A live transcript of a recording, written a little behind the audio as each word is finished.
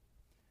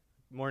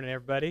Good morning,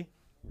 everybody.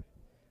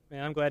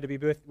 Man, I'm glad to be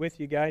with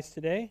you guys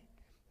today.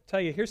 I'll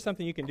tell you, here's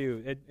something you can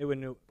do. It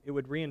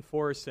would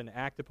reinforce and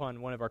act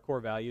upon one of our core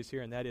values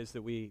here, and that is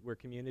that we're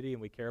community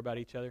and we care about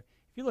each other.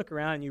 If you look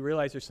around and you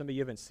realize there's somebody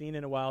you haven't seen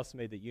in a while,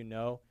 somebody that you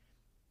know,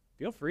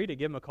 feel free to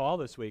give them a call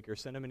this week or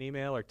send them an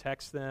email or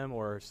text them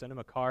or send them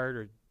a card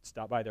or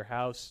stop by their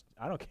house.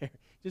 I don't care.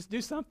 Just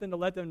do something to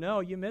let them know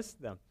you missed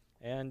them.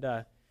 And,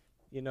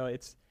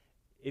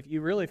 if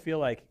you really feel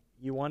like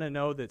you want to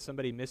know that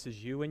somebody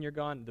misses you when you're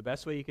gone, the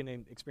best way you can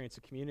experience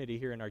a community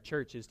here in our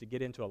church is to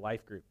get into a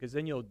life group, because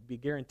then you'll be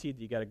guaranteed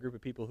that you got a group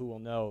of people who will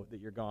know that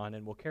you're gone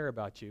and will care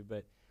about you.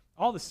 But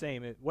all the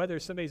same,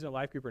 whether somebody's in a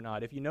life group or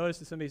not, if you notice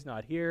that somebody's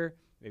not here,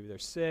 maybe they're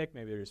sick,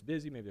 maybe they're just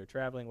busy, maybe they're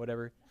traveling,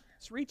 whatever,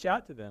 just reach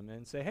out to them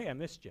and say, hey, I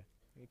missed you.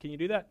 Can you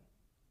do that?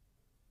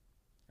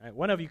 All right,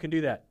 one of you can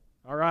do that.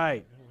 All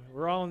right,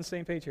 we're all on the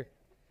same page here.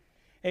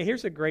 Hey,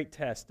 here's a great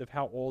test of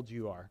how old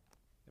you are.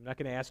 I'm not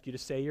going to ask you to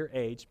say your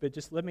age, but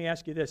just let me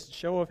ask you this,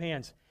 show of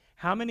hands.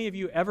 How many of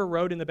you ever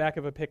rode in the back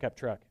of a pickup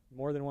truck?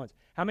 More than once.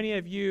 How many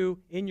of you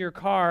in your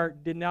car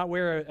did not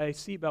wear a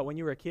seatbelt when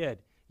you were a kid?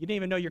 You didn't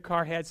even know your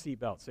car had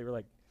seatbelts. They were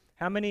like,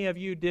 how many of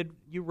you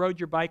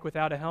rode your bike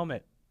without a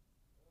helmet?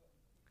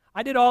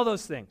 I did all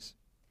those things.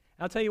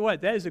 I'll tell you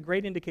what, that is a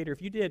great indicator.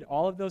 If you did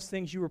all of those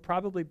things, you were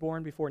probably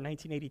born before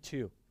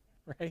 1982,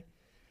 right?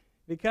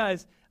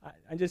 Because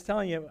I'm just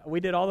telling you,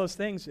 we did all those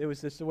things. It was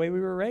just the way we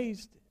were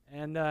raised.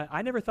 And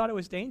I never thought it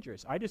was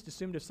dangerous. I just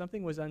assumed if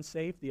something was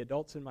unsafe, the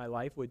adults in my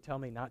life would tell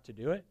me not to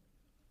do it.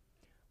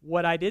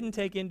 What I didn't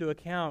take into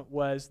account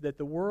was that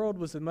the world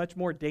was a much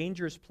more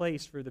dangerous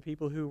place for the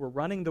people who were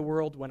running the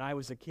world when I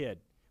was a kid.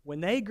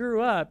 When they grew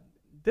up,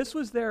 this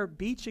was their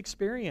beach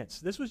experience.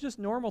 This was just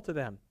normal to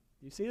them.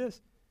 You see this?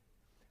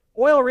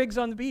 Oil rigs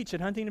on the beach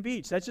at Huntington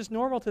Beach, that's just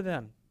normal to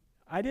them.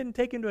 I didn't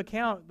take into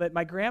account that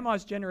my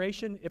grandma's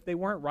generation, if they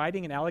weren't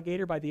riding an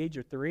alligator by the age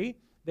of 3,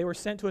 they were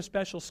sent to a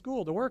special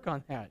school to work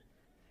on that.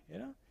 You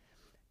know,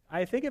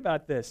 I think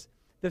about this.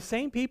 The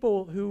same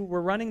people who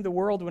were running the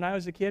world when I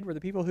was a kid were the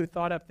people who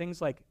thought up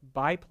things like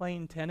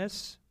biplane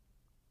tennis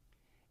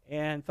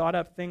and thought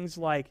up things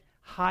like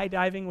high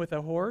diving with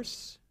a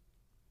horse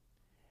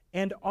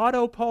and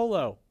auto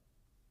polo.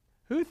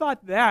 Who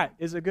thought that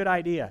is a good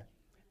idea?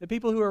 The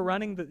people who are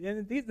running,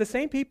 the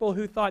same people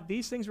who thought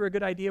these things were a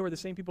good idea were the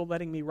same people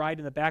letting me ride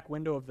in the back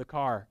window of the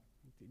car.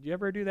 Did you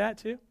ever do that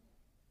too?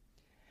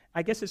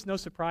 I guess it's no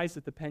surprise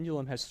that the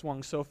pendulum has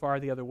swung so far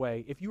the other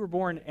way. If you were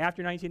born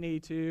after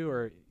 1982,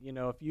 or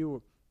if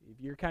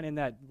you're kind of in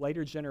that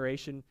later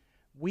generation,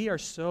 we are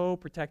so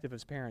protective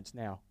as parents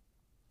now.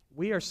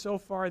 We are so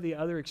far the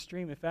other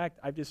extreme. In fact,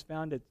 I've just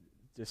found it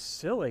just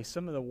silly,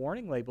 some of the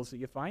warning labels that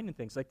you find in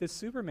things, like this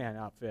Superman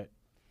outfit.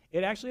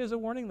 It actually has a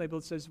warning label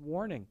that says,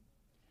 warning,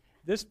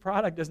 this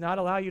product does not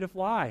allow you to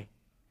fly.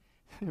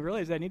 You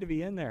realize that need to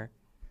be in there.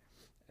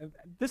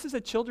 This is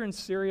a children's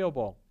cereal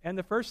bowl, and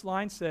the first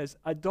line says,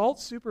 adult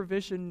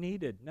supervision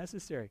needed,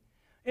 necessary.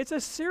 It's a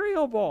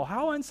cereal bowl.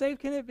 How unsafe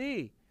can it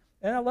be?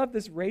 And I love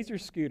this Razor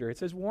scooter. It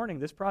says, warning,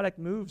 this product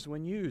moves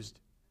when used.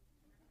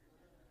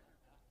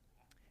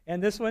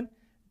 And this one,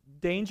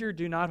 danger,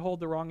 do not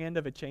hold the wrong end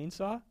of a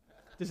chainsaw.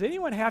 Does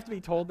anyone have to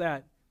be told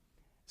that?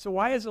 So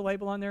why is the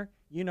label on there?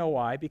 You know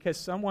why. Because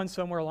someone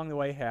somewhere along the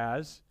way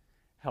has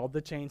held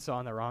the chainsaw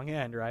on the wrong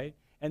end, right?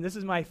 And this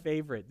is my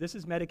favorite. This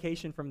is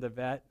medication from the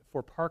vet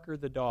for Parker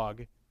the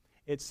dog.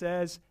 It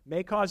says,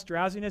 may cause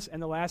drowsiness,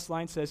 and the last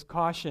line says,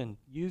 caution.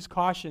 Use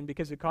caution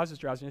because it causes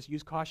drowsiness.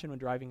 Use caution when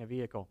driving a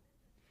vehicle.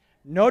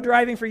 No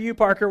driving for you,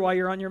 Parker, while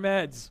you're on your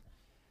meds.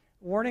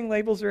 Warning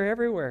labels are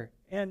everywhere.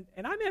 And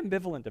I'm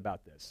ambivalent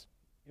about this.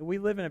 We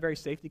live in a very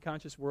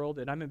safety-conscious world,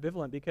 and I'm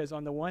ambivalent because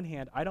on the one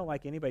hand, I don't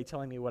like anybody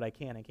telling me what I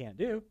can and can't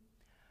do.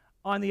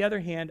 On the other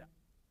hand,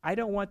 I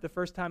don't want the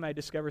first time I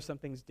discover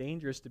something's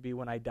dangerous to be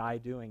when I die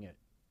doing it.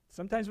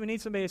 Sometimes we need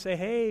somebody to say,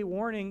 hey,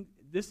 warning,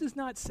 this is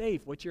not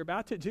safe. What you're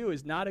about to do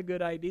is not a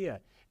good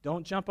idea.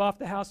 Don't jump off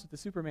the house with the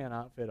Superman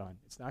outfit on.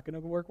 It's not going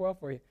to work well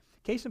for you.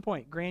 Case in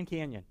point, Grand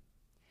Canyon.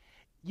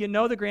 You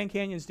know the Grand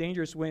Canyon's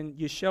dangerous when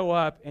you show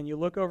up and you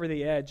look over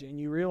the edge and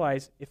you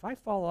realize, if I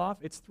fall off,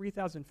 it's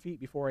 3,000 feet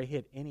before I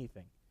hit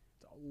anything.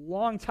 It's a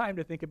long time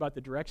to think about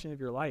the direction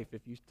of your life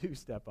if you do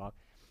step off.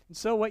 And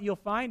so what you'll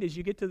find is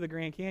you get to the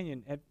Grand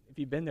Canyon, and if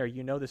you've been there,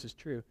 you know this is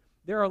true.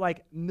 There are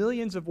like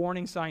millions of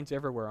warning signs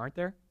everywhere, aren't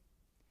there?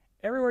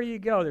 Everywhere you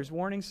go, there's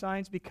warning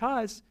signs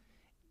because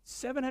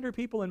 700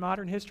 people in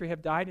modern history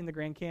have died in the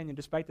Grand Canyon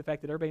despite the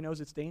fact that everybody knows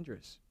it's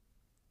dangerous.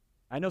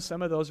 I know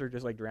some of those are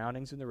just like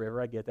drownings in the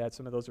river. I get that.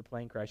 Some of those are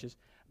plane crashes.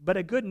 But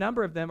a good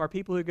number of them are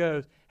people who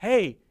go,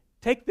 hey,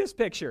 take this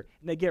picture.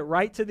 And they get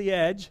right to the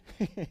edge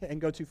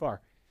and go too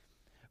far.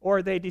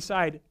 Or they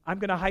decide, I'm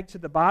going to hike to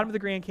the bottom of the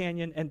Grand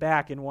Canyon and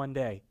back in one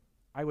day.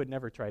 I would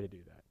never try to do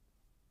that.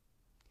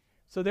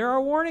 So there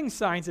are warning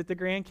signs at the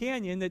Grand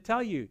Canyon that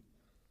tell you,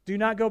 do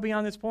not go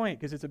beyond this point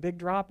because it's a big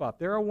drop-off.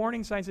 There are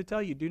warning signs that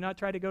tell you, do not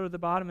try to go to the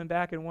bottom and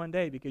back in one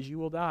day because you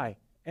will die.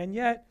 And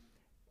yet,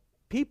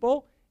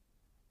 people,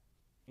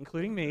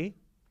 including me,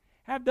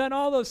 have done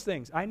all those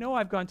things. I know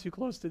I've gone too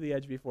close to the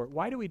edge before.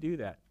 Why do we do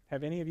that?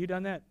 Have any of you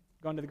done that?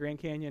 Gone to the Grand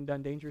Canyon,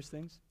 done dangerous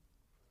things?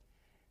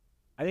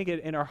 I think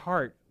in our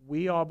heart,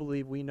 we all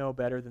believe we know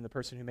better than the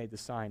person who made the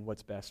sign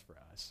what's best for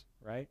us,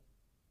 right?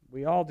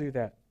 We all do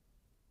that.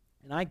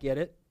 And I get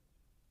it.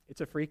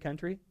 It's a free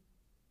country.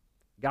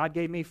 God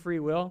gave me free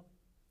will.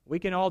 We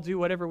can all do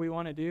whatever we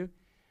want to do.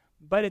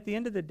 But at the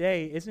end of the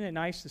day, isn't it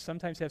nice to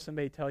sometimes have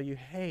somebody tell you,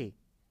 hey,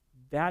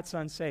 that's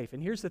unsafe?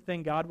 And here's the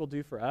thing God will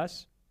do for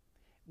us.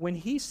 When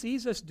he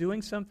sees us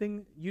doing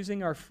something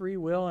using our free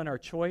will and our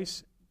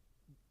choice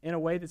in a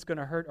way that's going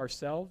to hurt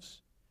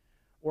ourselves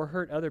or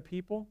hurt other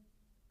people,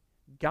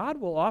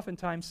 God will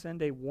oftentimes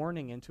send a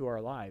warning into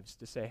our lives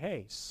to say,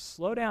 hey,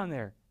 slow down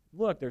there.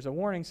 Look, there's a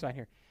warning sign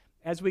here.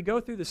 As we go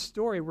through the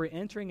story, we're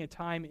entering a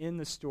time in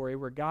the story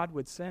where God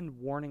would send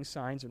warning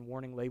signs and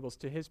warning labels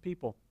to his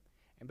people.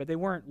 But they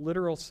weren't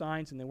literal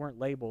signs and they weren't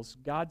labels.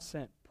 God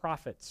sent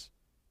prophets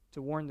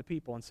to warn the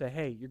people and say,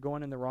 hey, you're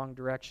going in the wrong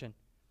direction.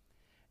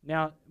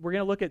 Now, we're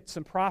going to look at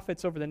some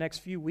prophets over the next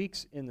few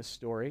weeks in the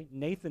story.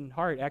 Nathan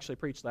Hart actually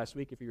preached last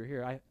week, if you were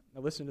here. I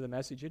listened to the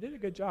message. He did a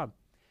good job.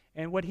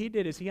 And what he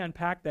did is he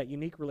unpacked that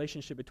unique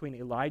relationship between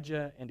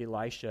Elijah and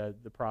Elisha,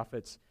 the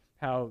prophets,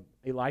 how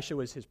Elisha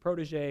was his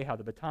protege, how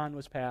the baton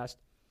was passed.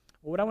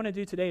 Well, what I want to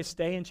do today is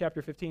stay in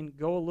chapter 15,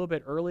 go a little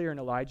bit earlier in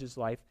Elijah's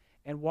life,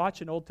 and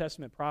watch an Old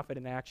Testament prophet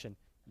in action.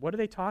 What do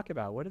they talk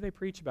about? What do they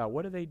preach about?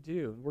 What do they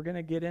do? We're going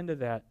to get into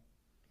that.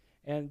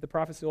 And the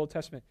prophets of the Old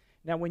Testament.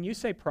 Now, when you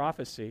say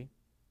prophecy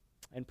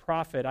and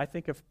prophet, I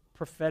think of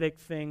prophetic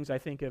things. I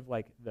think of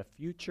like the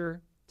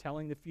future,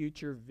 telling the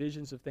future,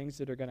 visions of things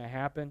that are going to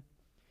happen.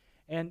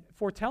 And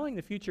foretelling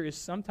the future is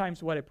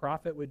sometimes what a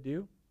prophet would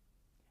do,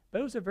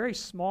 but it was a very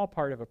small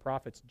part of a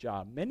prophet's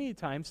job. Many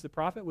times the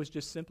prophet was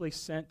just simply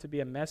sent to be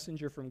a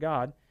messenger from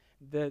God.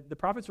 The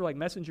prophets were like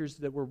messengers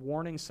that were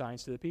warning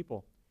signs to the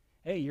people.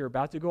 Hey, you're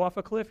about to go off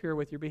a cliff here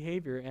with your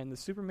behavior, and the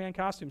Superman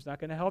costume's not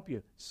going to help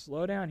you.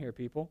 Slow down here,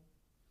 people.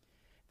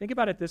 Think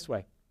about it this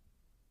way.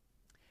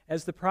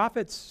 As the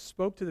prophets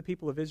spoke to the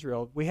people of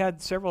Israel, we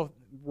had several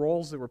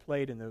roles that were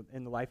played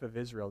in the life of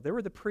Israel. There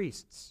were the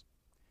priests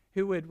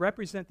who would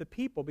represent the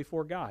people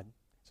before God.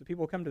 So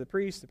people would come to the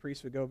priest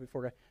would go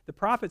before God. The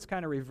prophets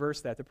kind of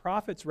reversed that. The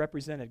prophets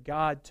represented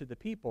God to the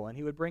people, and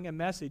he would bring a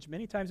message.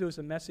 Many times it was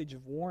a message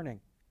of warning.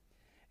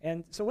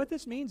 And so what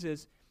this means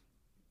is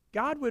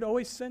God would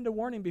always send a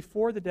warning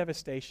before the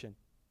devastation,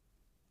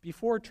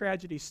 before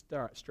tragedy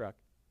struck.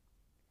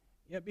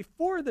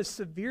 Before the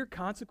severe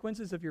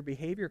consequences of your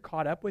behavior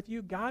caught up with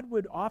you, God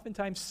would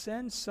oftentimes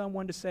send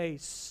someone to say,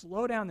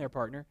 slow down there,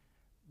 partner.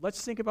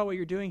 Let's think about what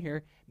you're doing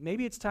here.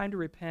 Maybe it's time to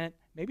repent.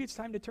 Maybe it's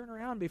time to turn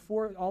around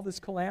before all this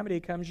calamity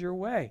comes your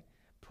way.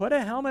 Put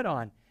a helmet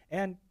on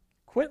and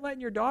quit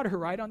letting your daughter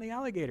ride on the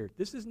alligator.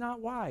 This is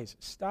not wise.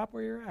 Stop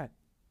where you're at.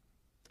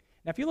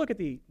 Now, if you look at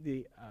the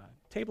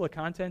table of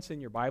contents in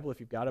your Bible,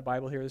 if you've got a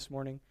Bible here this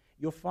morning,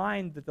 you'll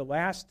find that the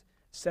last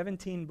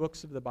 17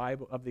 books of the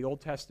Bible, of the Old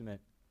Testament,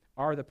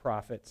 are the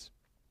prophets.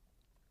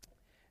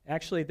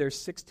 Actually, there's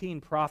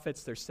 16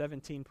 prophets, there's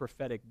 17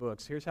 prophetic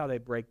books. Here's how they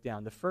break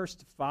down. The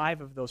first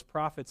 5 of those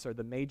prophets are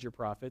the major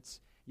prophets.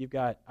 You've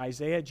got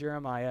Isaiah,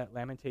 Jeremiah,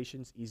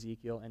 Lamentations,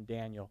 Ezekiel, and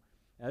Daniel.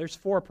 Now, there's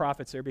 4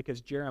 prophets there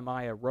because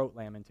Jeremiah wrote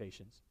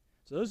Lamentations.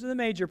 So those are the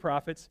major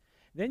prophets.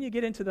 Then you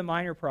get into the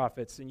minor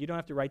prophets, and you don't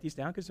have to write these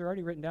down because they're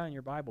already written down in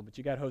your Bible. But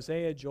you got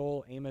Hosea,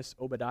 Joel, Amos,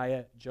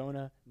 Obadiah,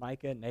 Jonah,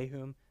 Micah,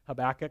 Nahum,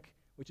 Habakkuk,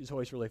 which is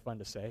always really fun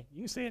to say.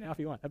 You can say it now if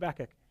you want.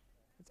 Habakkuk.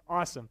 It's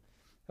awesome.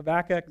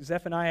 Habakkuk,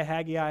 Zephaniah,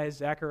 Haggai,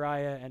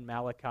 Zechariah, and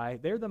Malachi.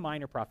 They're the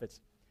minor prophets.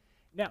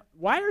 Now,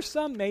 why are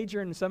some major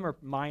and some are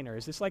minor?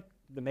 Is this like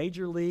the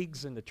major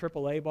leagues and the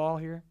AAA ball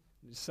here?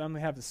 Some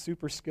have the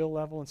super skill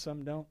level and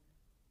some don't?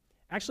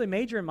 Actually,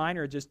 major and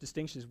minor are just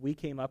distinctions we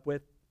came up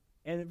with.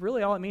 And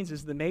really all it means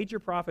is the major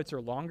prophets are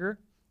longer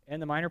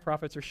and the minor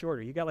prophets are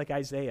shorter. You got like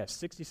Isaiah,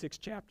 66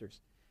 chapters.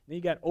 Then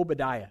you got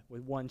Obadiah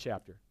with 1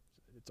 chapter.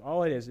 It's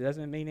all it is. It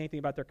doesn't mean anything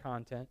about their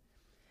content.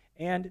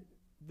 And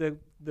the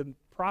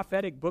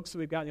prophetic books that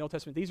we've got in the Old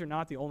Testament, these are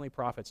not the only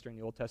prophets during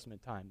the Old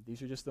Testament time.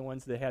 These are just the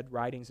ones that had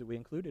writings that we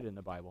included in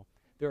the Bible.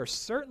 There are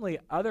certainly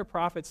other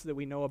prophets that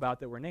we know about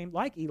that were named,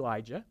 like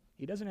Elijah.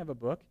 He doesn't have a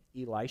book.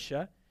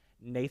 Elisha,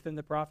 Nathan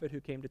the prophet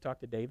who came to talk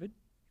to David.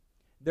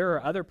 There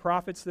are other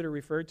prophets that are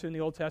referred to in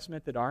the Old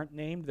Testament that aren't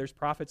named. There's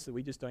prophets that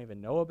we just don't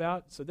even know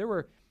about. So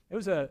it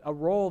was a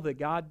role that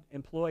God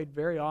employed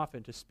very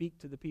often to speak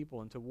to the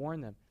people and to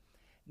warn them.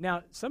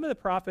 Now, some of the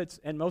prophets,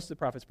 and most of the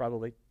prophets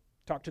probably,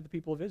 talk to the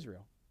people of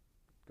Israel.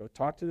 Go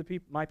talk to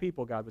my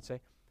people, God would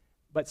say.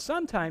 But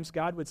sometimes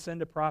God would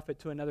send a prophet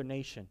to another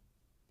nation.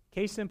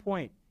 Case in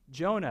point,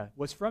 Jonah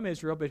was from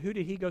Israel, but who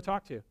did he go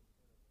talk to?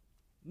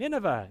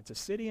 Nineveh. It's a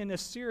city in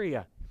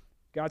Assyria.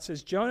 God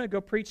says, Jonah,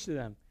 go preach to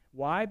them.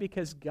 Why?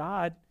 Because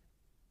God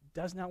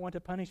does not want to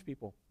punish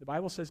people. The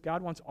Bible says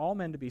God wants all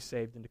men to be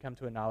saved and to come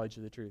to a knowledge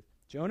of the truth.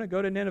 Jonah,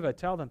 go to Nineveh.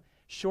 Tell them.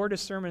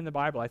 Shortest sermon in the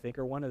Bible, I think,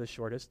 or one of the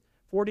shortest.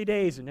 40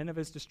 days and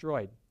Nineveh is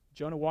destroyed.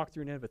 Jonah walked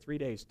through Nineveh 3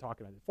 days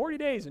talking about it. 40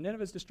 days and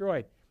Nineveh is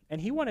destroyed. And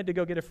he wanted to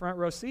go get a front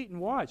row seat and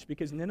watch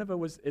because Nineveh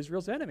was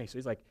Israel's enemy. So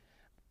he's like,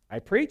 I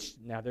preached,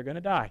 now they're going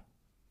to die.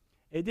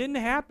 It didn't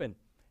happen.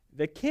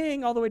 The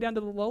king, all the way down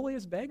to the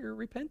lowliest beggar,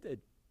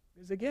 repented.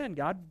 Because again,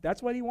 God,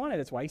 that's what he wanted.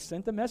 That's why he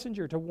sent the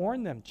messenger to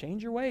warn them,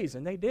 change your ways,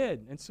 and they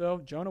did. And so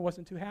Jonah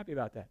wasn't too happy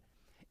about that.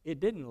 It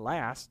didn't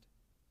last.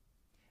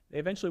 They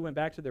eventually went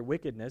back to their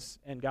wickedness,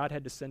 and God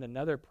had to send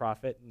another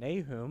prophet,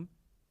 Nahum,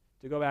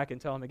 to go back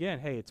and tell them again,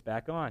 hey, it's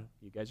back on.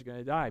 You guys are going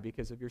to die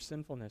because of your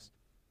sinfulness.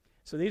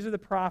 So these are the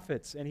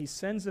prophets, and he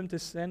sends them to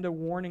send a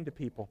warning to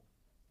people.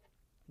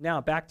 Now,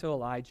 back to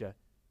Elijah.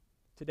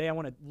 Today I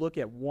want to look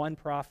at one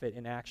prophet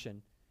in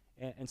action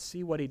and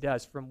see what he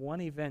does from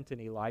one event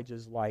in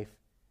Elijah's life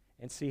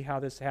and see how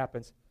this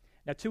happens.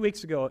 Now, 2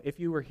 weeks ago, if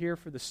you were here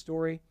for the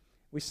story,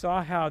 we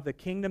saw how the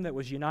kingdom that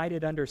was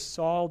united under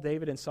Saul,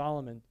 David, and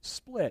Solomon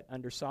split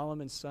under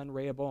Solomon's son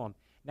Rehoboam.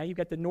 Now you've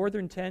got the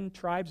northern 10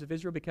 tribes of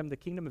Israel become the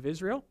kingdom of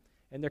Israel,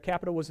 and their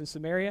capital was in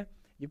Samaria.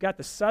 You've got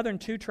the southern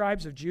 2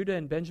 tribes of Judah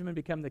and Benjamin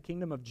become the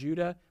kingdom of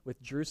Judah,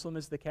 with Jerusalem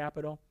as the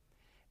capital.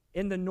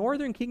 In the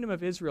northern kingdom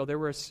of Israel, there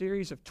were a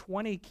series of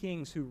 20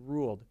 kings who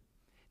ruled.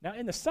 Now,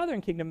 in the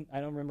southern kingdom,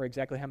 I don't remember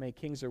exactly how many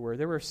kings there were.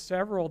 There were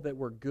several that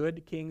were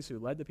good kings who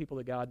led the people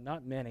to God,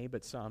 not many,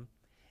 but some.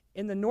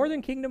 In the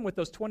northern kingdom, with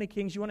those 20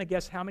 kings, you want to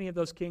guess how many of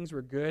those kings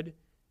were good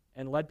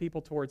and led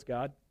people towards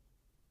God?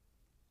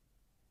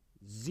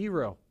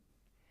 0.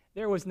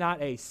 There was not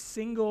a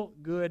single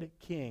good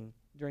king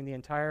during the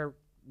entire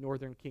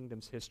northern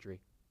kingdom's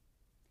history.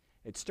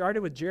 It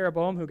started with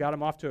Jeroboam, who got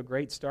him off to a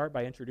great start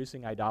by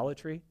introducing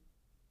idolatry,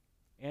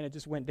 and it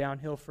just went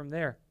downhill from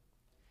there.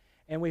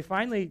 And we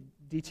finally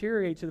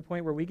deteriorate to the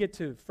point where we get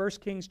to 1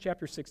 Kings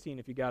chapter 16,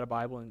 if you got a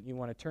Bible and you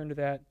want to turn to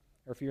that,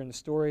 or if you're in the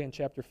story in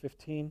chapter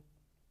 15.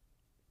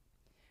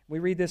 We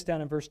read this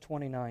down in verse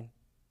 29.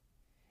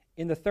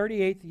 In the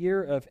 38th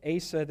year of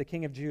Asa, the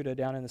king of Judah,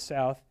 down in the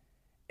south,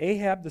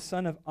 Ahab the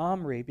son of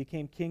Omri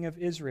became king of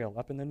Israel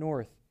up in the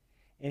north,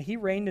 and he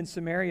reigned in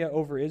Samaria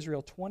over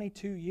Israel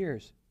 22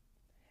 years.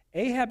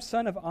 Ahab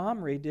son of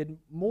Omri did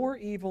more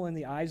evil in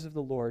the eyes of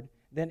the Lord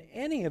than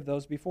any of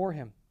those before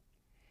him.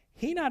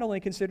 He not only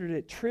considered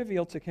it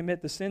trivial to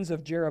commit the sins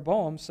of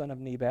Jeroboam, son of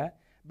Nebat,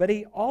 but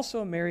he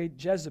also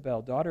married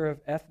Jezebel, daughter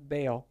of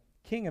Ethbaal,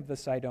 king of the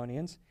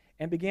Sidonians,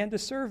 and began to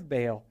serve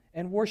Baal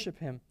and worship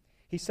him.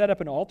 He set up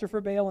an altar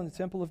for Baal in the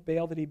temple of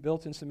Baal that he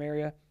built in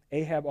Samaria.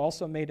 Ahab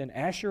also made an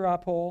Asherah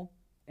pole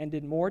and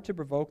did more to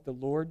provoke the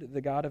Lord,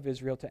 the God of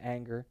Israel, to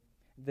anger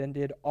than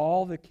did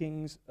all the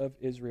kings of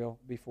Israel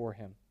before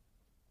him.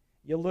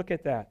 You look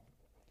at that,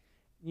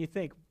 and you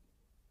think,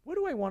 what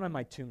do I want on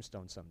my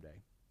tombstone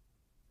someday?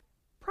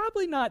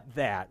 Probably not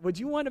that. Would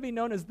you want to be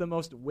known as the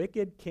most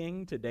wicked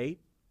king to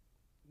date?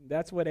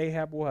 That's what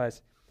Ahab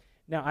was.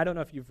 Now, I don't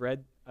know if you've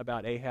read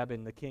about Ahab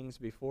and the kings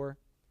before.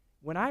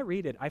 When I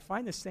read it, I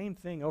find the same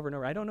thing over and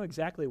over. I don't know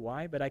exactly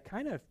why, but I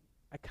kind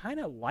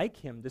of like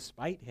him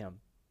despite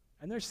him.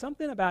 And there's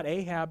something about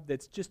Ahab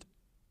that's just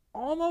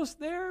almost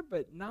there,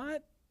 but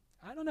not.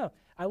 I don't know.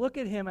 I look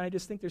at him and I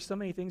just think there's so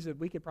many things that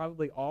we could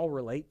probably all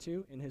relate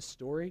to in his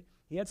story.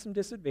 He had some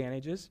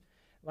disadvantages.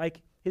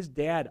 Like his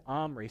dad,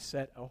 Omri,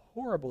 set a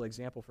horrible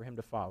example for him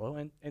to follow,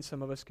 and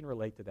some of us can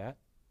relate to that.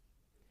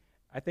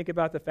 I think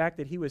about the fact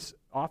that he was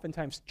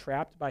oftentimes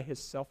trapped by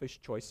his selfish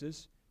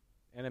choices,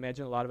 and I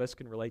imagine a lot of us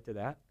can relate to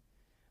that.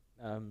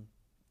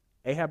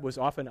 Ahab was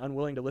often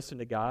unwilling to listen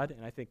to God,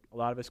 and I think a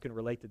lot of us can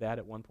relate to that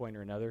at one point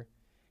or another.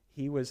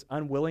 He was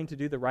unwilling to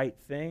do the right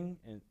thing,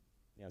 and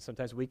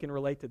sometimes we can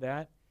relate to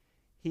that.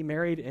 He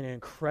married an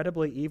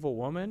incredibly evil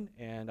woman,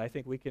 and I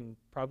think we can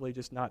probably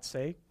just not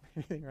say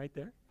anything right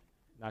there.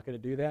 Not going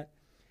to do that.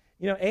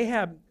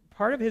 Ahab,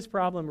 part of his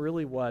problem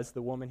really was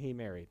the woman he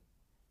married.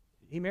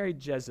 He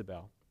married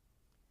Jezebel.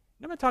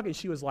 And I'm not talking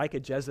she was like a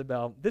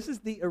Jezebel. This is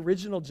the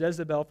original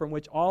Jezebel from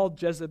which all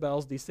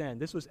Jezebels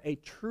descend. This was a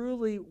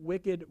truly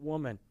wicked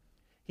woman.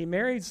 He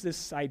marries this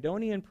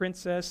Sidonian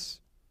princess.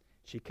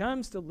 She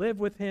comes to live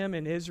with him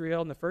in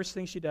Israel, and the first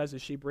thing she does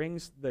is she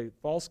brings the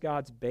false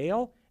gods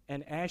Baal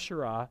and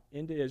Asherah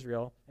into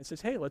Israel and says,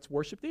 hey, let's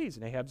worship these.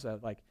 And Ahab's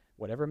like,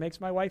 whatever makes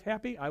my wife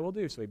happy, I will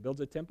do. So he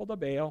builds a temple to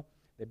Baal.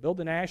 They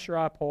build an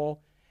Asherah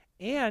pole,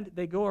 and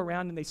they go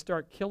around and they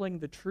start killing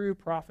the true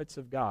prophets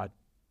of God.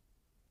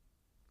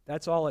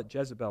 That's all at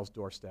Jezebel's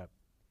doorstep.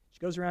 She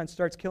goes around and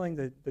starts killing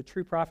the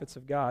true prophets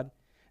of God.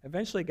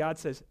 Eventually God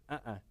says,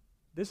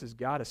 this has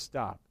got to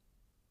stop.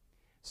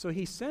 So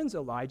he sends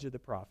Elijah the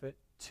prophet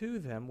to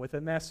them with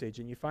a message,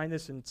 and you find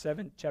this in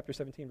chapter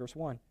 17, verse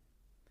 1.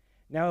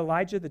 Now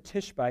Elijah the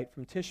Tishbite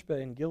from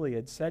Tishbe in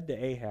Gilead said to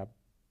Ahab,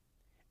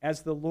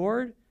 as the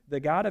Lord, the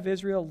God of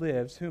Israel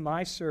lives, whom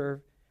I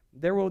serve,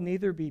 there will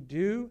neither be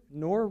dew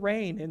nor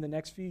rain in the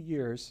next few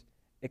years,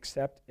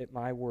 except at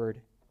my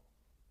word.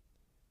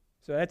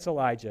 So that's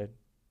Elijah.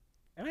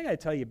 And I got to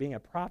tell you, being a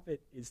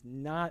prophet is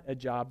not a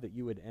job that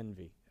you would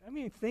envy. I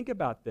mean, think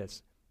about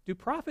this. Do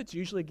prophets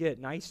usually get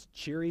nice,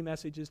 cheery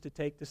messages to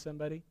take to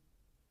somebody?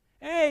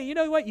 Hey, you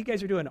know what? You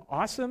guys are doing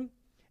awesome.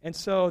 And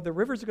so the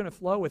rivers are going to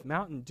flow with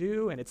Mountain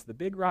Dew, and it's the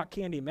Big Rock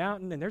Candy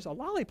Mountain, and there's a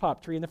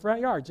lollipop tree in the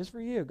front yard just for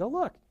you. Go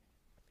look.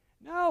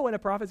 No, when a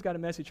prophet's got a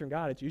message from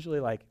God, it's usually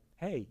like,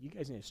 hey, you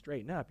guys need to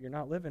straighten up. You're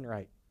not living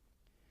right.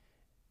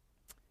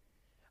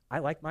 I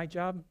like my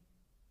job.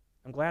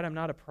 I'm glad I'm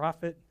not a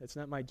prophet. That's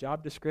not my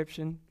job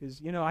description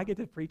because, I get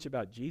to preach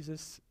about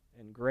Jesus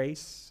and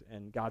grace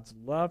and God's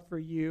love for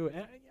you.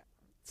 And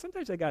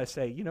sometimes I got to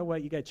say, you know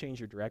what? You got to change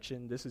your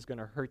direction. This is going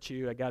to hurt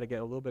you. I got to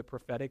get a little bit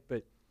prophetic,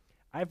 but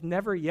I've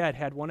never yet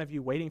had one of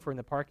you waiting for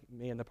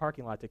me in the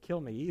parking lot to kill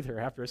me either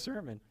after a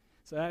sermon.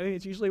 So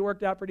it's usually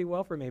worked out pretty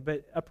well for me.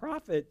 But a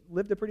prophet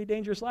lived a pretty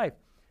dangerous life.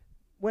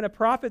 When a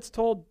prophet's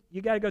told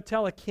you got to go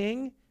tell a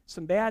king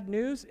some bad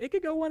news, it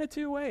could go one of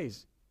two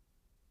ways.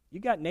 You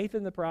got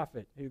Nathan the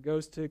prophet who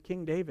goes to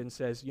King David and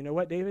says, you know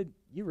what, David,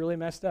 you really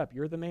messed up.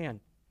 You're the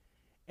man.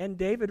 And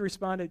David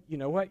responded, you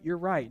know what, you're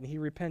right. And he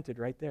repented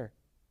right there.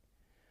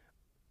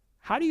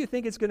 How do you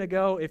think it's going to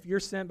go if you're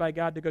sent by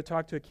God to go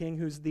talk to a king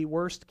who's the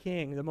worst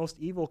king, the most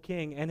evil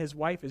king, and his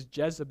wife is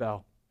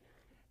Jezebel?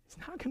 It's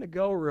not going to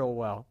go real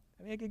well.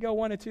 I mean, it could go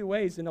one of two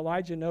ways, and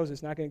Elijah knows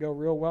it's not going to go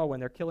real well when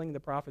they're killing the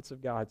prophets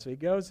of God. So he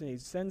goes and he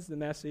sends the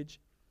message,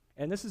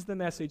 and this is the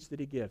message that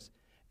he gives.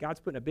 God's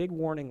putting a big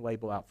warning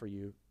label out for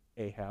you,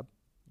 Ahab,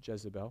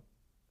 Jezebel.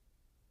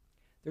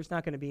 There's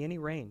not going to be any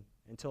rain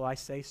until I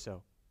say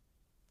so.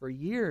 For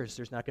years,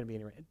 there's not going to be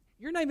any rain.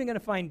 You're not even going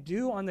to find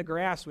dew on the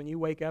grass when you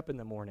wake up in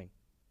the morning.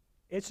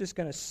 It's just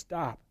going to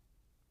stop.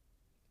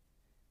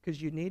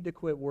 Because you need to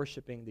quit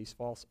worshiping these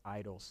false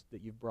idols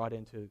that you've brought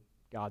into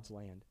God's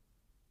land.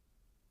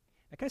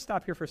 Now, can I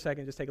stop here for a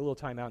second and just take a little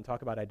time out and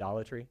talk about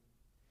idolatry?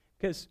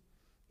 Because,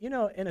 in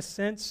a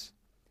sense,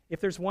 if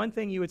there's one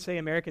thing you would say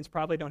Americans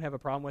probably don't have a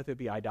problem with, it would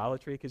be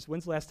idolatry. Because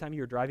when's the last time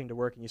you were driving to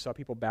work and you saw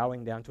people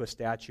bowing down to a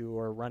statue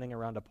or running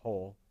around a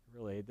pole?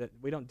 Really,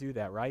 we don't do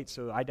that, right?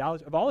 So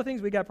idolatry, of all the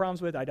things we got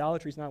problems with,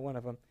 idolatry is not one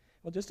of them.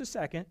 Well, just a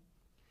second.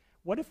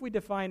 What if we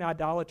define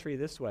idolatry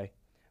this way?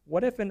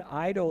 What if an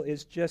idol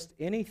is just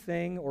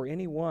anything or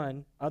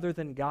anyone other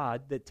than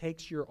God that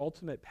takes your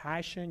ultimate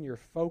passion, your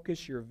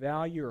focus, your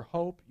value, your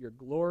hope, your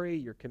glory,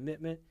 your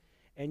commitment,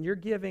 and you're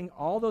giving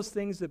all those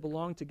things that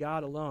belong to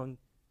God alone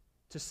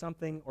to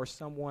something or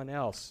someone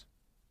else?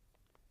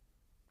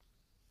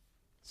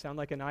 Sound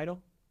like an idol?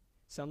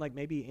 Sound like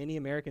maybe any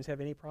Americans have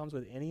any problems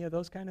with any of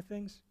those kind of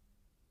things?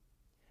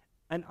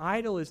 An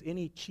idol is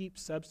any cheap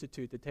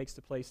substitute that takes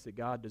the place that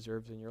God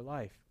deserves in your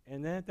life.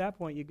 And then at that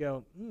point you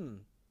go,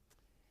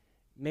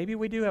 maybe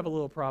we do have a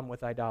little problem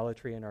with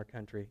idolatry in our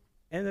country.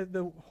 And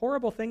the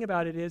horrible thing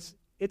about it is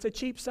it's a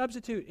cheap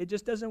substitute. It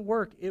just doesn't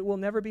work. It will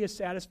never be as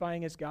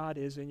satisfying as God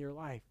is in your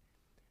life.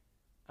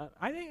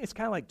 I think it's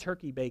kind of like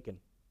turkey bacon.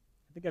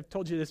 I think I've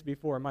told you this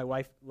before. My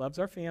wife loves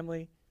our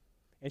family,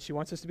 and she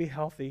wants us to be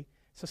healthy.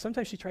 So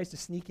sometimes she tries to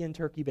sneak in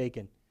turkey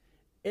bacon.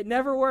 It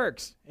never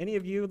works. Any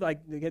of you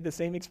get the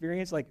same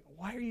experience? Like,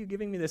 why are you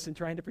giving me this and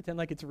trying to pretend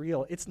like it's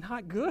real? It's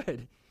not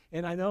good.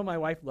 And I know my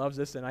wife loves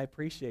this, and I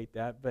appreciate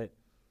that. But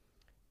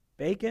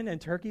bacon and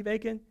turkey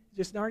bacon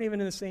just aren't even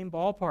in the same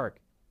ballpark.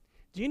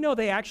 Do you know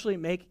they actually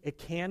make a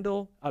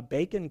candle, a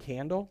bacon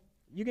candle?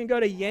 You can go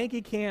to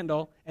Yankee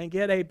Candle and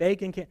get a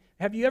bacon candle.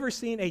 Have you ever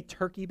seen a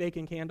turkey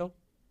bacon candle?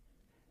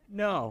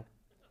 No.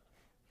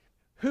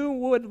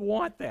 Who would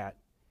want that?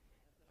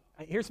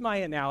 Here's my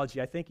analogy.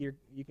 I think you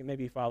can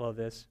maybe follow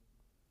this.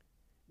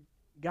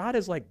 God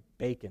is like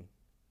bacon.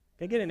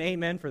 Can I get an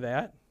amen for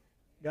that?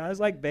 God is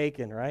like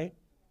bacon, right?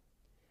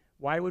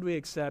 Why would we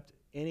accept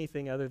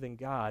anything other than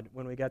God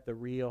when we got the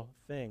real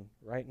thing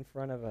right in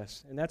front of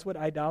us? And that's what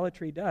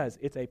idolatry does.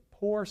 It's a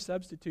poor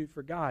substitute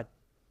for God.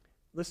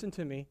 Listen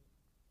to me.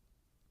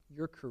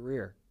 Your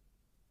career,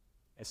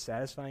 as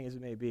satisfying as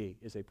it may be,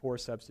 is a poor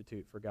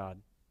substitute for God.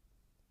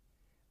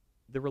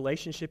 The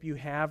relationship you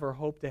have or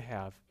hope to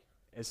have,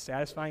 as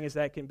satisfying as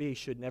that can be,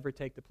 should never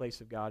take the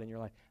place of God in your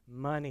life.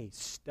 Money,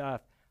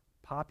 stuff,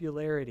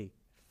 popularity,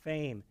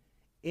 fame,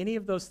 any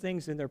of those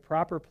things in their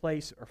proper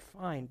place are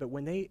fine, but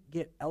when they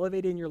get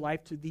elevated in your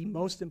life to the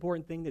most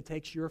important thing that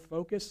takes your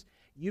focus,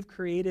 you've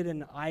created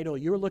an idol.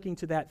 You're looking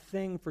to that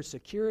thing for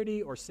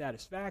security or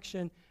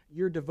satisfaction.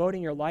 You're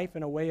devoting your life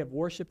in a way of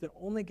worship that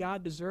only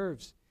God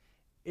deserves.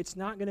 It's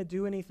not going to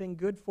do anything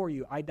good for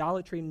you.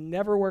 Idolatry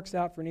never works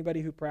out for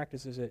anybody who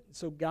practices it.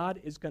 So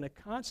God is going to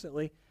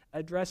constantly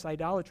address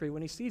idolatry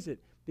when he sees it,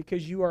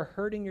 because you are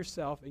hurting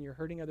yourself and you're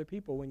hurting other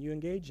people when you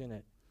engage in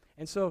it.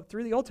 And so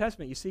through the Old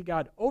Testament, you see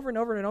God over and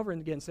over and over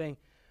again saying,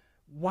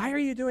 why are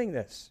you doing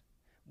this?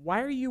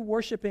 Why are you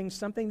worshiping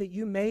something that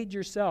you made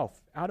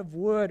yourself out of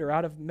wood or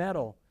out of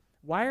metal?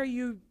 Why are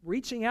you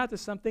reaching out to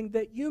something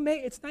that you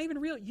made? It's not even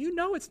real. You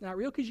know it's not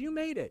real because you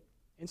made it.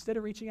 Instead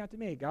of reaching out to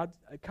me, God's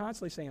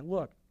constantly saying,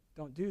 look,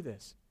 don't do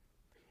this.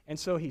 And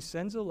so he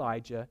sends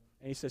Elijah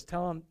and he says,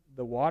 tell them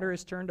the water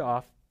is turned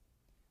off.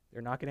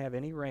 They're not going to have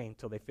any rain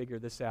until they figure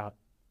this out.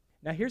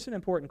 Now, here's an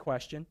important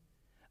question.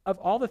 Of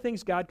all the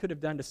things God could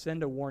have done to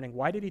send a warning,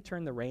 why did he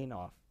turn the rain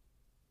off?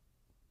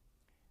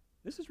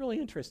 This is really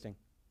interesting.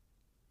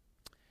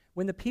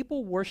 When the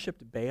people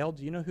worshipped Baal,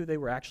 do you know who they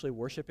were actually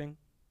worshiping?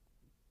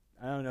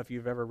 I don't know if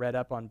you've ever read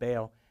up on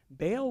Baal.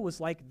 Baal was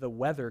like the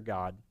weather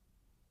god.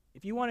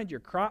 If you wanted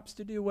your crops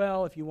to do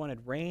well, if you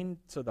wanted rain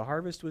so the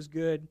harvest was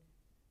good,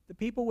 the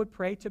people would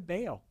pray to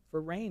Baal for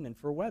rain and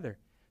for weather.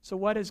 So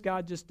what has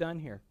God just done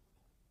here?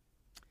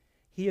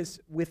 He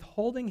is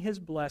withholding his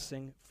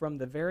blessing from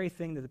the very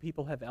thing that the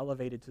people have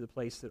elevated to the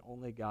place that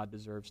only God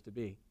deserves to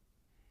be.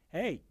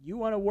 Hey, you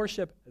want to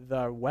worship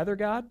the weather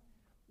god?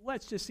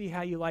 Let's just see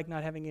how you like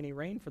not having any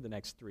rain for the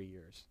next 3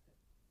 years.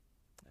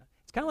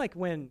 It's kind of like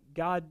when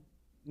God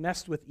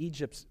messed with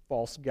Egypt's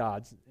false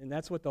gods, and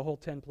that's what the whole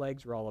 10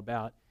 plagues were all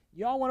about.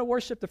 Y'all want to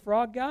worship the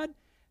frog god?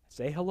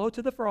 Say hello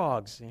to the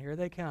frogs, and here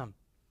they come.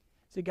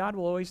 See, God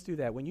will always do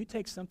that. When you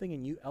take something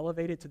and you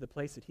elevate it to the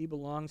place that he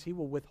belongs, he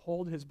will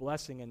withhold his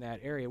blessing in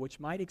that area,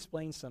 which might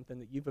explain something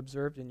that you've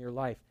observed in your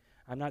life.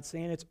 I'm not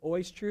saying it's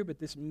always true, but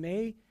this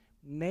may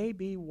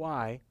be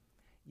why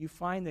you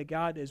find that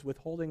God is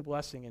withholding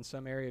blessing in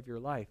some area of your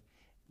life.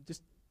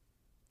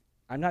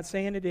 I'm not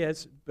saying it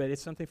is, but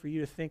it's something for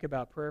you to think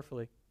about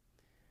prayerfully.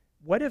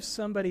 What if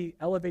somebody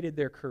elevated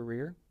their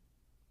career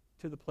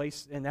to the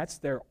place, and that's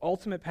their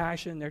ultimate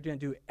passion, they're going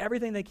to do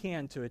everything they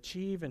can to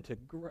achieve and to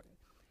grow?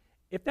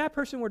 If that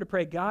person were to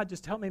pray, God,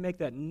 just help me make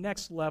that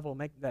next level,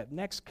 make that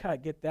next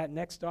cut, get that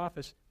next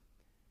office,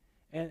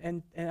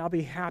 and I'll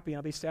be happy,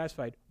 I'll be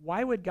satisfied.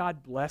 Why would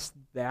God bless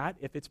that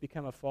if it's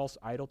become a false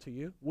idol to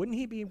you? Wouldn't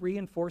he be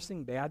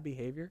reinforcing bad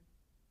behavior?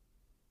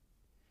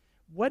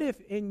 What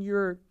if in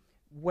your,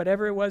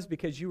 whatever it was,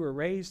 because you were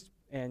raised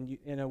and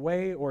in a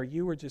way, or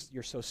you're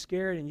so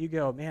scared, and you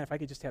go, man, if I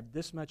could just have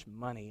this much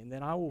money, and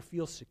then I will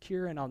feel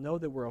secure, and I'll know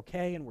that we're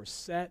okay and we're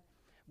set.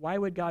 Why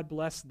would God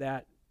bless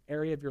that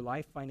area of your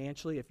life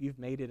financially if you've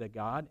made it a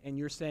god, and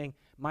you're saying,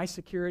 my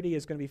security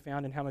is going to be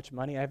found in how much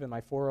money I have in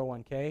my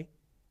 401k,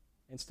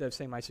 instead of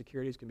saying my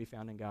security is going to be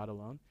found in God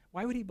alone?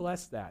 Why would he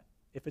bless that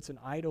if it's an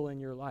idol in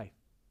your life?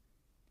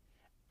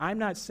 I'm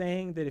not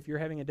saying that if you're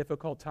having a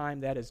difficult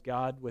time, that is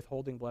God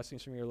withholding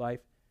blessings from your life,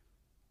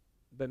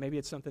 but maybe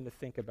it's something to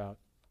think about.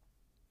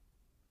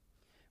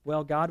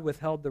 Well, God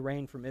withheld the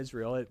rain from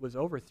Israel. It was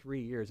over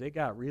 3 years. It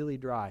got really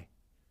dry.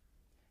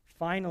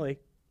 Finally,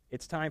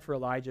 it's time for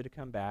Elijah to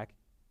come back.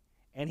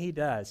 And he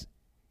does.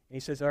 And he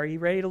says, are you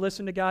ready to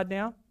listen to God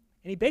now?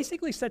 And he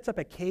basically sets up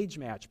a cage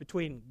match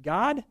between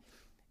God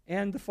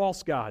and the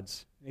false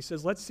gods. And he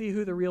says, let's see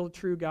who the real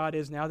true God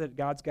is now that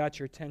God's got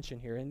your attention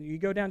here. And you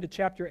go down to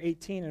chapter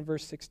 18 and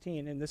verse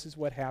 16, and this is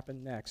what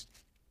happened next.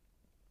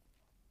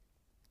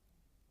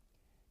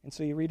 And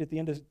so you read at the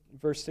end of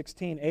verse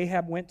 16,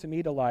 Ahab went to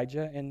meet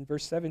Elijah. And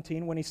verse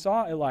 17, when he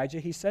saw Elijah,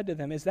 he said to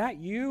them, is that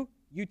you,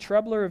 you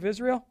troubler of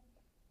Israel?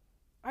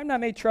 I'm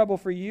not made trouble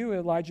for you,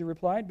 Elijah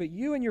replied, but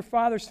you and your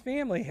father's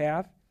family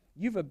have.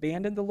 You've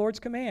abandoned the Lord's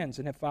commands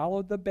and have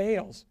followed the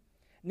Baals.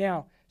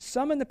 Now,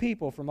 summon the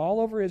people from all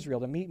over Israel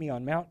to meet me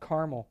on Mount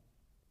Carmel,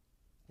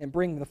 and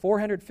bring the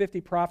 450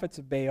 prophets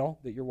of Baal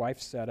that your wife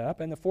set up,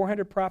 and the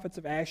 400 prophets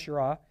of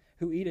Asherah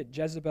who eat at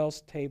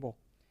Jezebel's table.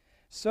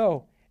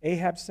 So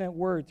Ahab sent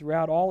word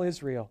throughout all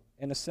Israel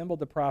and assembled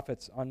the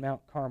prophets on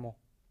Mount Carmel.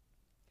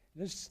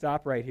 Let's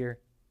stop right here.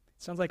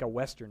 It sounds like a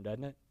Western,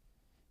 doesn't it?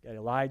 Got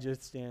Elijah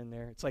standing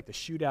there. It's like the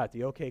shootout,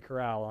 the OK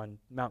Corral on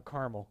Mount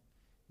Carmel.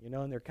 You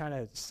know, and they're kind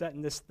of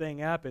setting this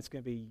thing up. It's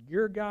going to be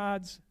your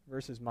gods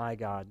versus my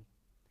God.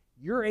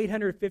 Your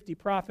 850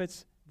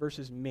 prophets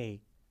versus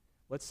me.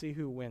 Let's see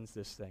who wins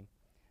this thing.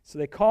 So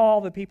they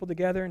call the people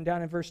together, and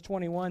down in verse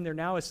 21, they're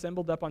now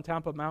assembled up on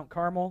top of Mount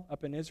Carmel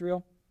up in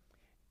Israel.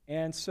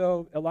 And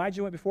so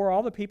Elijah went before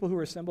all the people who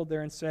were assembled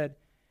there and said,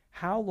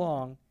 how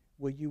long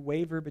will you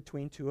waver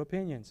between two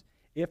opinions?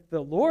 If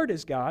the Lord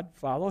is God,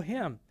 follow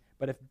him.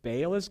 But if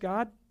Baal is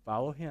God,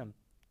 follow him.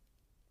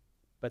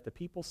 But the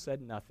people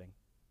said nothing.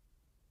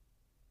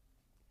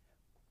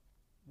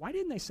 Why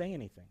didn't they say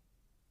anything?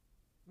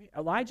 I mean,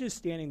 Elijah is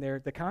standing there.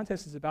 The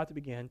contest is about to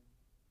begin.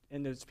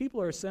 And those people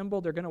are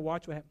assembled. They're going to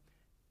watch what happens.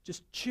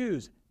 Just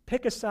choose.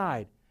 Pick a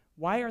side.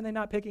 Why are they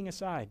not picking a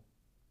side?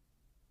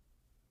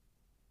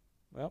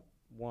 Well,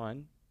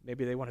 one,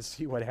 maybe they want to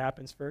see what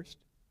happens first.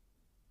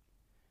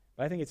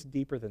 But I think it's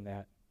deeper than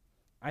that.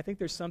 I think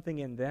there's something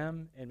in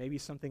them and maybe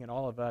something in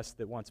all of us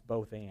that wants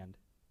both and.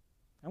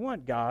 I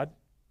want God,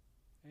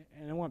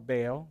 and I want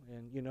Baal,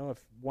 and, you know, if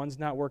one's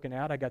not working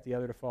out, I got the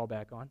other to fall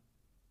back on.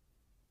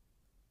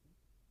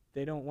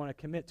 They don't want to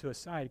commit to a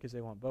side because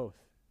they want both.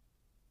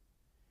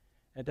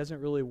 And it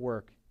doesn't really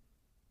work.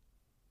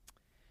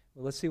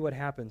 Well, let's see what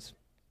happens.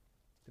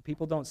 The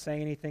people don't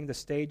say anything. The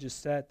stage is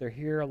set. They're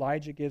here.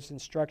 Elijah gives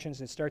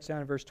instructions. It starts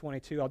down in verse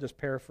 22. I'll just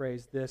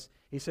paraphrase this.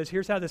 He says,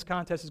 here's how this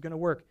contest is going to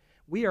work.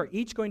 We are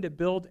each going to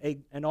build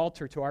an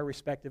altar to our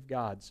respective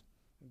gods.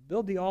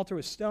 Build the altar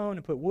with stone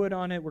and put wood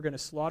on it. We're going to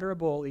slaughter a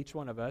bull, each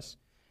one of us.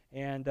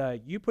 And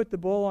you put the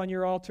bull on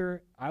your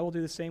altar. I will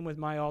do the same with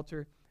my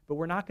altar. But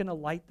we're not going to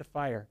light the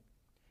fire.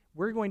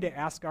 We're going to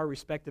ask our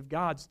respective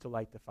gods to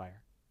light the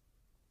fire.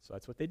 So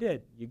that's what they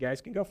did. You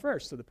guys can go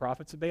first. So the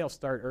prophets of Baal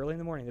start early in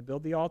the morning. They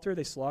build the altar.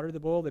 They slaughter the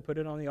bull. They put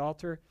it on the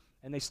altar.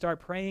 And they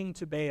start praying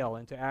to Baal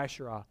and to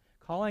Asherah,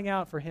 calling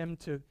out for him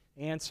to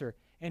answer.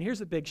 And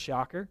here's a big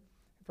shocker.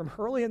 From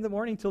early in the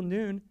morning till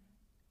noon,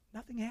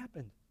 nothing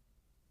happened.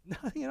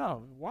 You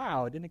know,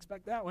 wow, I didn't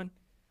expect that one.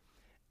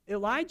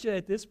 Elijah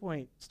at this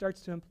point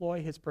starts to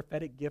employ his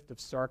prophetic gift of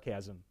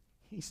sarcasm.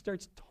 He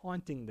starts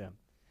taunting them.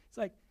 It's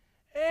like,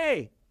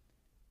 hey,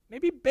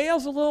 maybe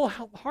Baal's a little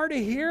hard of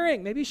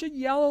hearing. Maybe you should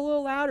yell a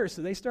little louder.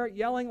 So they start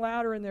yelling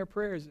louder in their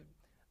prayers.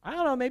 I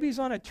don't know, maybe he's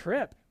on a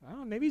trip. I don't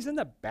know, maybe he's in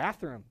the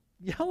bathroom.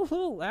 Yell a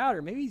little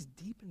louder. Maybe he's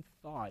deep in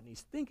thought and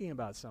he's thinking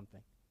about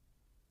something.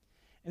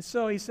 And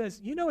so he says,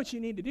 you know what you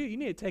need to do? You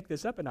need to take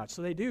this up a notch.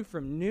 So they do.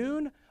 From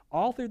noon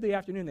all through the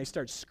afternoon, they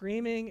start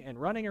screaming and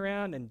running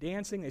around and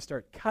dancing. They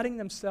start cutting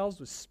themselves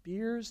with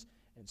spears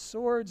and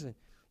swords. And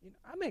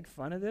I make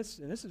fun of this,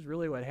 and this is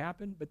really what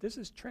happened, but this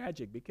is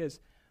tragic because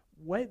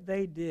what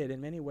they did,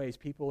 in many ways,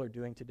 people are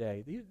doing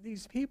today.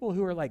 These people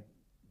who are like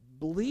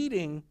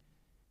bleeding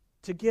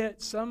to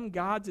get some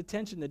God's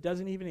attention that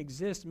doesn't even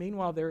exist.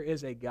 Meanwhile, there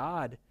is a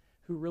God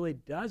who really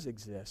does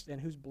exist and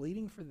who's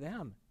bleeding for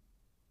them.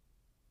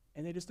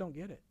 And they just don't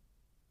get it.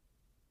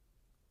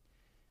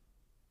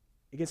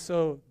 It gets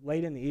so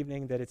late in the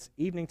evening that it's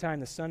evening time,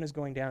 the sun is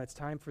going down, it's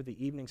time for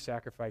the evening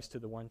sacrifice to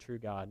the one true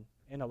God.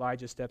 And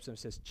Elijah steps in and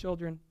says,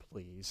 children,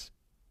 please,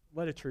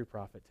 let a true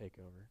prophet take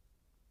over.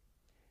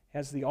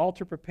 Has the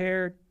altar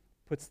prepared,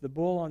 puts the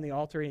bull on the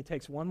altar, and he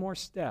takes one more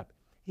step.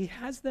 He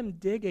has them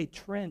dig a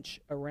trench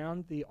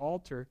around the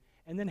altar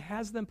and then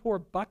has them pour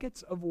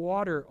buckets of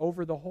water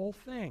over the whole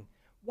thing.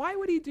 Why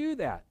would he do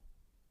that?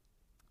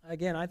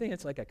 Again, I think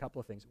it's like a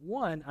couple of things.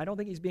 One, I don't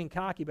think he's being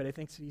cocky, but I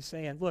think he's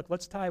saying, look,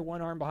 let's tie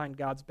one arm behind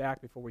God's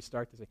back before we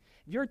start this thing.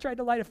 Have you ever tried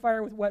to light a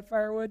fire with wet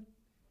firewood?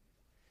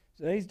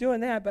 So he's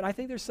doing that, but I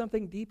think there's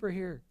something deeper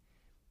here.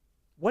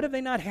 What have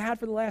they not had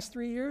for the last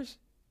 3 years?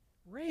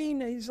 Rain.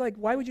 He's like,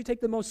 why would you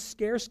take the most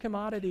scarce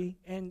commodity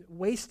and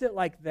waste it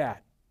like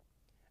that?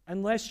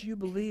 Unless you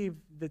believe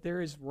that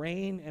there is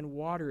rain and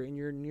water in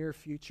your near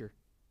future.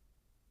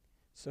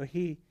 So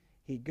he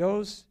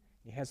goes.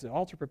 He has the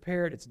altar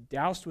prepared. It's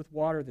doused with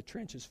water. The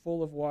trench is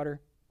full of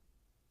water.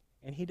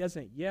 And he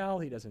doesn't yell.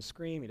 He doesn't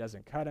scream. He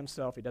doesn't cut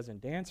himself. He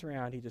doesn't dance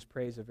around. He just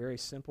prays a very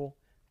simple,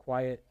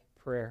 quiet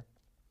prayer.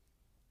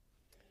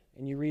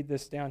 And you read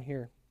this down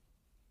here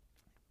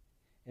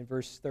in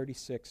verse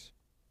 36.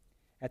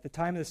 At the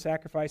time of the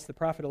sacrifice, the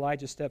prophet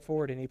Elijah stepped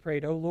forward and he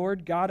prayed, O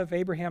Lord, God of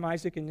Abraham,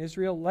 Isaac, and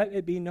Israel, let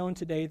it be known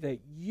today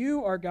that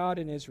you are God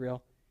in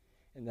Israel,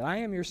 and that I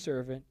am your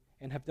servant,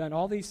 and have done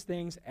all these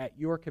things at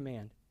your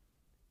command.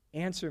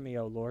 Answer me,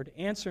 O Lord.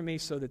 Answer me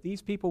so that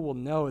these people will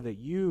know that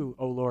you,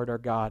 O Lord, are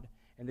God,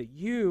 and that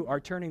you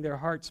are turning their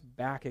hearts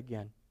back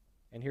again.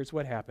 And here's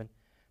what happened.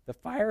 The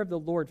fire of the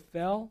Lord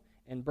fell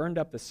and burned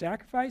up the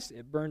sacrifice.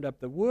 It burned up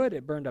the wood.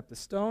 It burned up the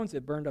stones.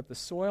 It burned up the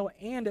soil.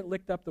 And it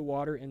licked up the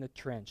water in the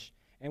trench.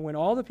 And when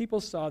all the people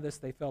saw this,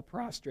 they fell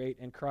prostrate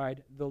and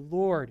cried, The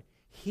Lord,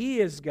 He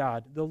is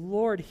God. The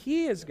Lord,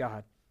 He is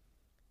God.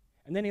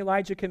 And then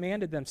Elijah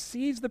commanded them,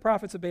 Seize the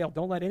prophets of Baal.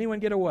 Don't let anyone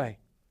get away.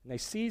 And they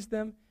seized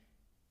them.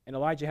 And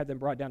Elijah had them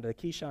brought down to the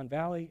Kishon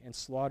Valley and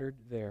slaughtered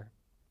there.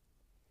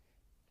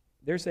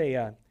 There's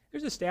a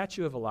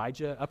statue of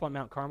Elijah up on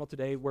Mount Carmel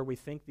today where we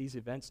think these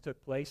events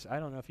took place. I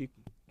don't know if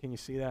can you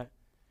see that?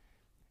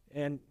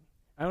 And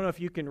I don't know if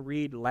you can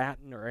read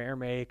Latin or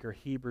Aramaic or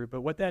Hebrew,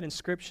 but what that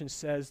inscription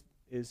says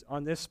is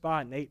on this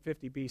spot in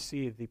 850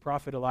 BC, the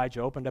prophet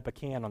Elijah opened up a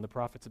can on the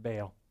prophets of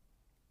Baal.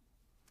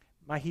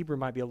 My Hebrew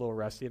might be a little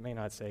rusty. It may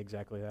not say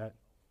exactly that.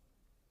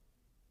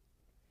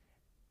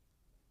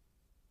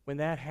 When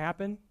that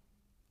happened,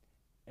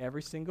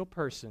 every single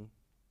person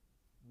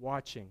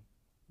watching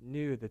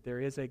knew that there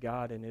is a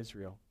God in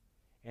Israel.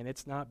 And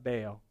it's not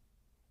Baal.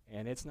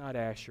 And it's not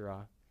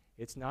Asherah.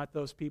 It's not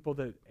those people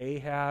that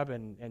Ahab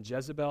and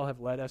Jezebel have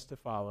led us to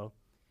follow.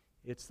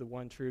 It's the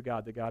one true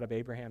God, the God of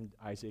Abraham,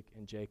 Isaac,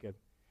 and Jacob.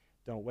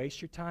 Don't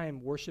waste your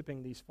time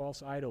worshiping these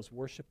false idols.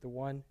 Worship the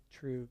one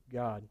true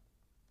God.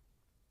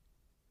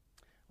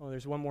 Oh,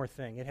 there's one more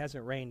thing. It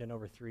hasn't rained in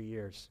over 3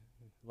 years.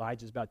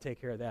 Elijah's about to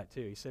take care of that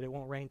too. He said, it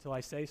won't rain till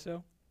I say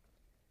so.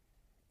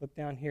 Look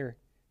down here,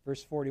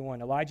 verse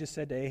 41. Elijah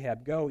said to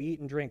Ahab, Go, eat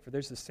and drink, for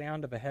there's the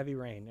sound of a heavy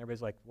rain.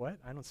 Everybody's like, what?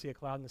 I don't see a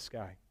cloud in the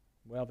sky.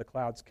 Well, the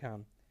clouds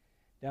come.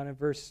 Down in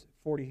verse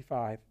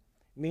 45.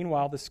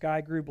 Meanwhile, the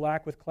sky grew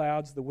black with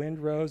clouds, the wind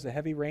rose, a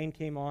heavy rain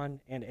came on,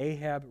 and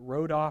Ahab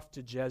rode off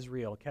to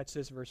Jezreel. Catch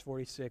this, verse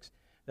 46.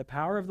 The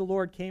power of the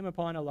Lord came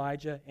upon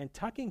Elijah, and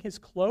tucking his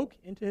cloak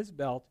into his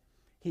belt,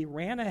 he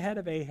ran ahead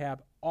of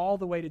Ahab all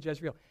the way to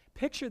Jezreel.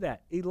 Picture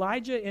that.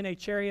 Elijah in a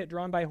chariot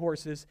drawn by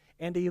horses,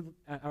 and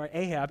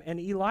Ahab, and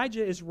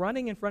Elijah is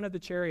running in front of the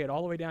chariot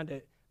all the way down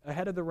to,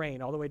 ahead of the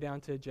rain, all the way down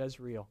to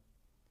Jezreel.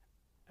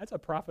 That's a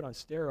prophet on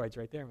steroids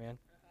right there, man.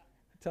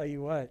 I tell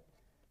you what.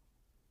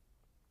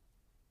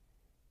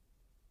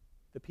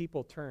 The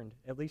people turned,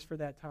 at least for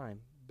that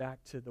time,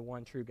 back to the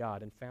one true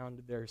God and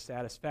found their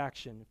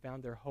satisfaction,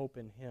 found their hope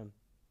in Him.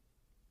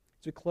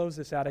 To close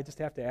this out, I just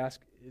have to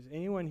ask, is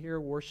anyone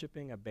here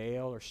worshiping a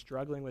Baal or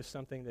struggling with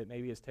something that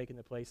maybe has taken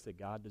the place that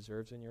God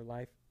deserves in your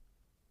life?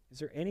 Is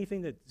there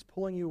anything that's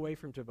pulling you away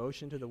from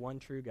devotion to the one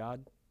true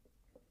God?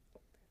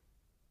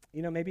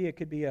 You know, maybe it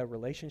could be a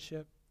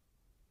relationship.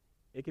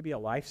 It could be a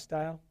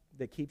lifestyle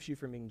that keeps you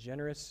from being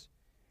generous.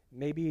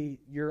 Maybe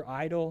your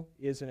idol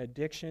is an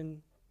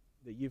addiction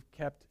that you've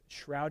kept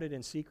shrouded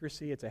in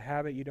secrecy. It's a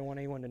habit you don't want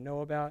anyone to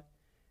know about.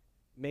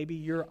 Maybe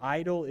your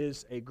idol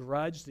is a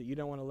grudge that you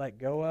don't want to let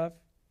go of.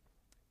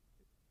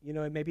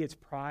 Maybe it's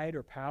pride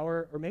or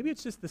power, or maybe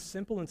it's just the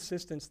simple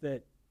insistence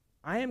that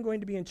I am going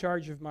to be in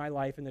charge of my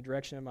life and the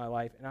direction of my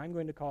life, and I'm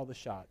going to call the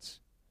shots.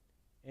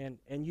 And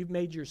you've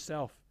made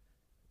yourself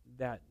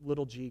that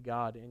little g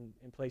God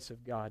in place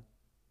of God.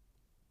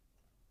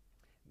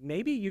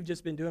 Maybe you've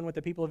just been doing what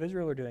the people of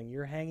Israel are doing.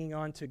 You're hanging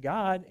on to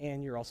God,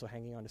 and you're also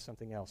hanging on to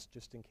something else,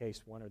 just in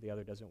case one or the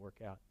other doesn't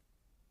work out.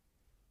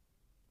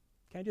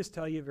 Can I just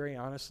tell you very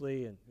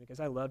honestly, and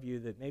because I love you,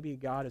 that maybe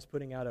God is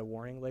putting out a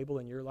warning label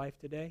in your life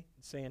today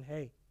and saying,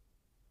 hey,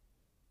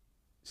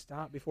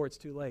 stop before it's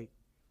too late.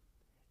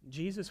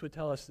 Jesus would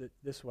tell us that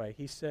this way.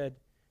 He said,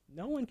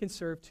 no one can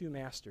serve two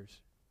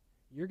masters.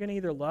 You're going to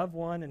either love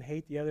one and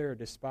hate the other, or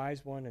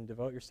despise one and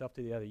devote yourself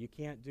to the other. You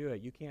can't do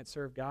it. You can't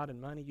serve God and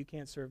money. You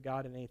can't serve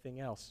God and anything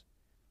else.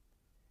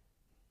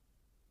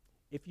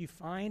 If you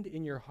find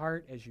in your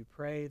heart as you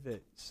pray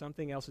that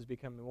something else has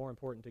become more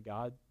important to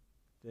God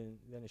than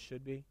it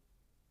should be,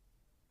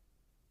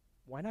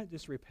 why not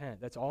just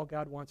repent? That's all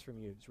God wants from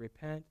you, is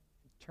repent,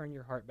 turn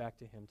your heart back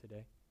to Him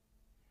today.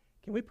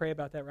 Can we pray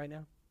about that right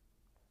now?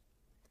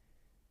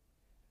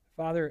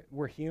 Father,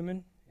 we're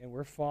human and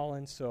we're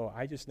fallen, so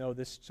I just know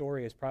this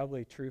story is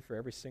probably true for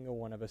every single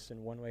one of us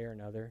in one way or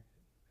another.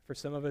 For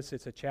some of us,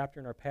 it's a chapter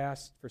in our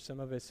past. For some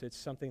of us, it's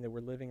something that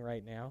we're living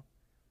right now.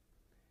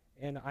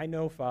 And I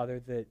know, Father,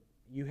 that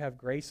you have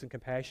grace and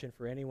compassion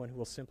for anyone who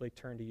will simply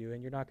turn to you,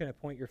 and you're not going to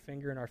point your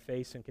finger in our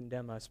face and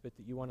condemn us, but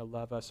that you want to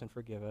love us and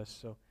forgive us.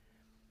 So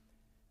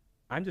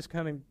I'm just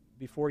coming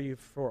before you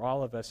for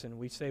all of us, and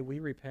we say we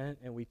repent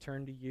and we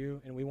turn to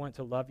you, and we want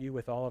to love you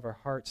with all of our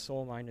heart,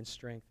 soul, mind, and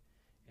strength.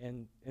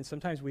 And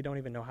sometimes we don't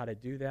even know how to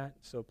do that,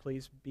 so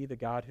please be the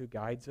God who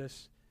guides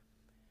us.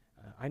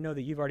 I know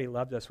that you've already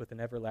loved us with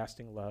an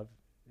everlasting love,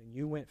 and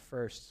you went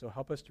first, so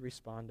help us to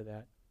respond to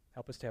that.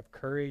 Help us to have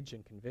courage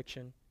and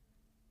conviction.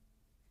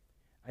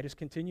 I just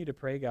continue to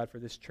pray, God, for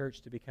this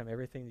church to become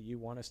everything that you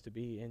want us to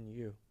be in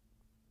you.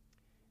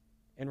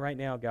 And right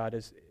now, God,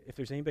 if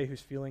there's anybody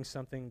who's feeling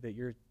something that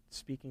you're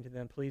speaking to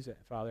them, please,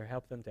 Father,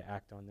 help them to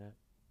act on that.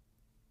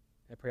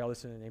 I pray all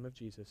this in the name of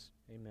Jesus.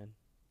 Amen.